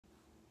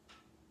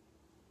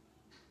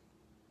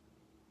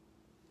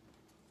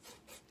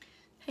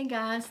Hey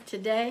guys,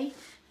 today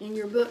in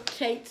your book,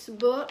 Kate's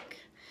Book,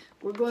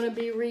 we're going to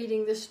be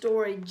reading the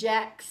story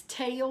Jack's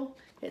Tale.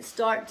 It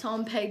starts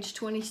on page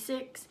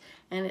 26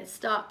 and it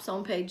stops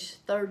on page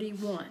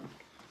 31.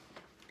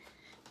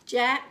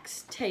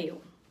 Jack's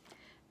Tale.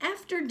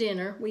 After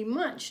dinner, we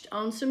munched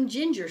on some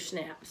ginger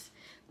snaps.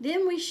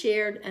 Then we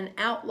shared an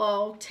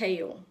outlaw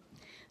tale.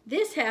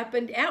 This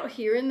happened out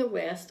here in the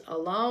West a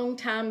long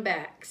time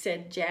back,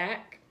 said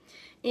Jack,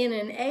 in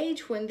an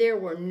age when there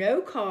were no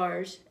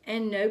cars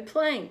and no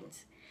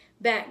planes.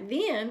 Back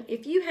then,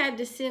 if you had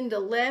to send a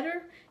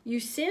letter, you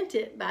sent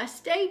it by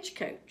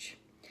stagecoach.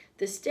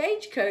 The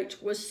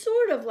stagecoach was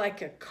sort of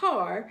like a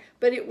car,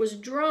 but it was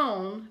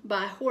drawn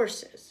by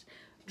horses.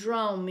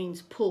 Drawn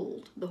means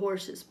pulled. The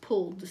horses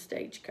pulled the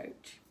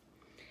stagecoach.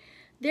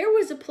 There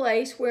was a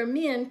place where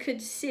men could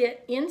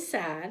sit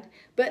inside,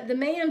 but the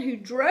man who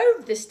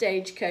drove the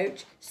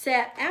stagecoach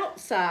sat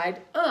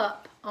outside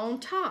up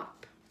on top.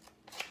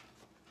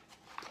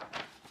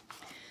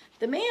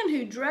 The man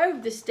who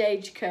drove the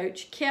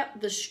stagecoach kept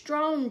the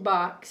strong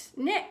box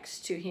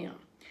next to him.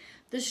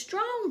 The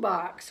strong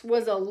box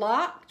was a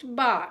locked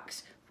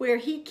box where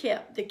he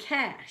kept the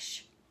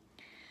cash.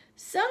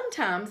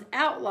 Sometimes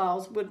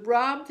outlaws would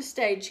rob the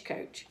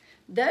stagecoach.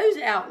 Those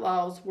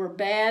outlaws were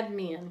bad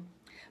men.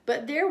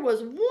 But there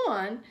was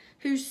one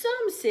who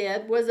some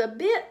said was a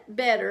bit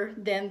better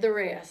than the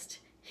rest.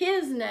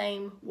 His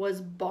name was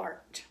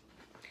Bart.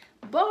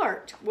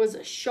 Bart was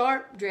a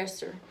sharp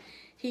dresser.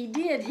 He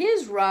did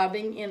his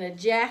robbing in a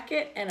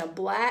jacket and a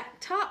black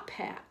top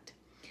hat.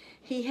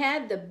 He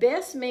had the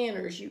best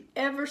manners you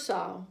ever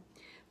saw.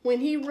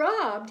 When he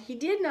robbed, he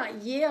did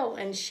not yell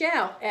and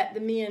shout at the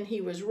men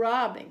he was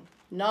robbing.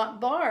 Not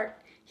Bart.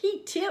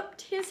 He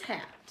tipped his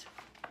hat.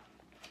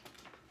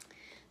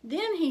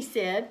 Then he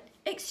said,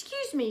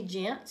 "Excuse me,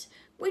 gents,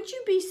 would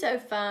you be so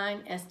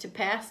fine as to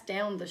pass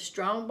down the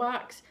strong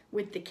box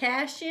with the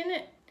cash in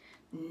it?"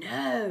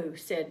 "No,"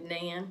 said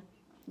Nan.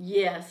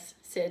 "Yes,"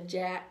 said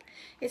Jack.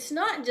 "It's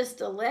not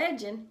just a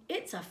legend,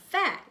 it's a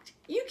fact.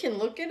 You can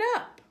look it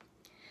up."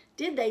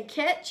 "Did they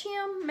catch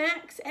him?"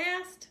 Max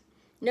asked.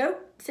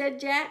 "Nope," said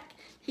Jack.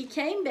 "He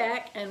came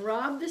back and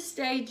robbed the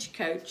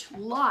stagecoach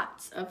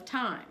lots of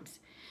times."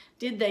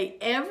 "Did they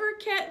ever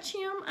catch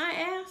him?" I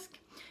asked.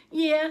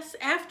 "Yes,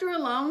 after a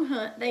long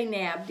hunt, they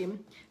nabbed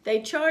him.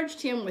 They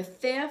charged him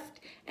with theft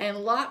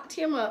and locked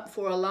him up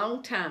for a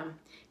long time.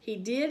 He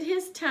did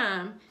his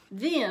time,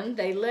 then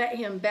they let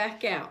him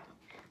back out."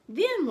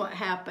 "Then what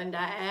happened?"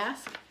 I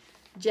asked.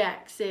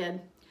 Jack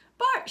said,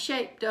 "Bart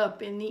shaped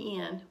up in the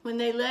end. When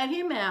they let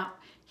him out,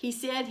 he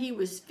said he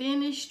was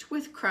finished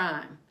with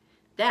crime."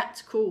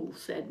 "That's cool,"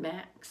 said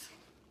Max.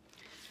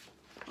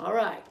 All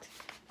right,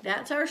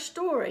 that's our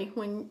story.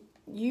 When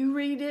you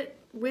read it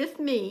with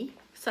me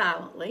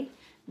silently,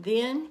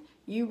 then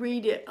you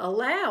read it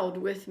aloud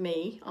with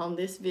me on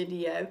this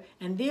video,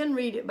 and then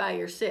read it by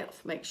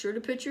yourself. Make sure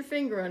to put your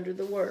finger under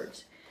the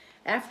words.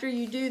 After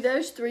you do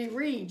those 3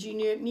 reads, you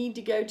need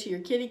to go to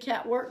your Kitty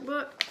Cat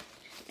workbook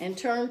and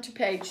turn to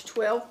page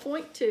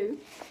 12.2.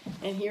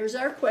 And here's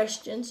our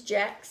questions,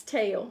 Jack's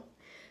Tale.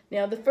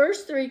 Now the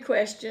first 3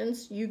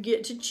 questions, you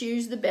get to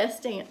choose the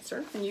best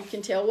answer, and you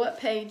can tell what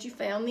page you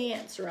found the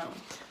answer on.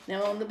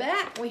 Now on the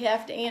back, we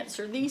have to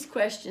answer these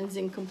questions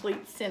in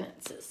complete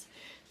sentences.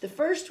 The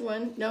first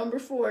one, number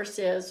 4,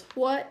 says,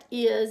 "What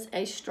is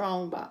a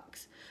strong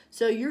box?"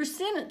 So your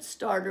sentence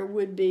starter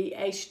would be,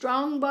 "A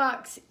strong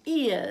box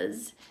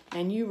is,"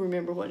 and you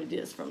remember what it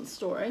is from the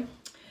story.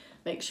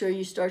 Make sure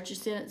you start your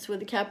sentence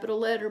with a capital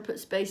letter, put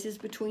spaces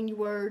between your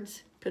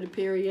words, put a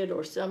period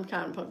or some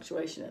kind of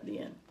punctuation at the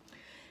end.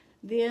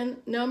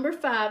 Then number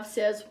 5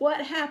 says,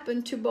 "What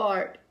happened to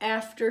Bart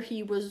after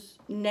he was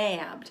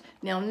nabbed?"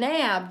 Now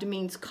nabbed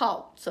means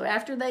caught. So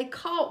after they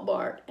caught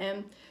Bart,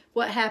 and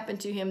what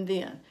happened to him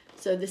then?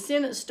 So the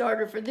sentence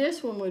starter for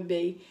this one would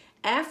be,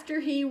 "After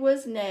he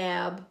was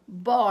nabbed,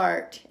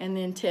 Bart," and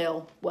then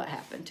tell what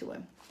happened to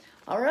him.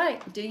 All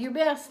right, do your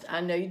best. I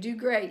know you do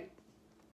great.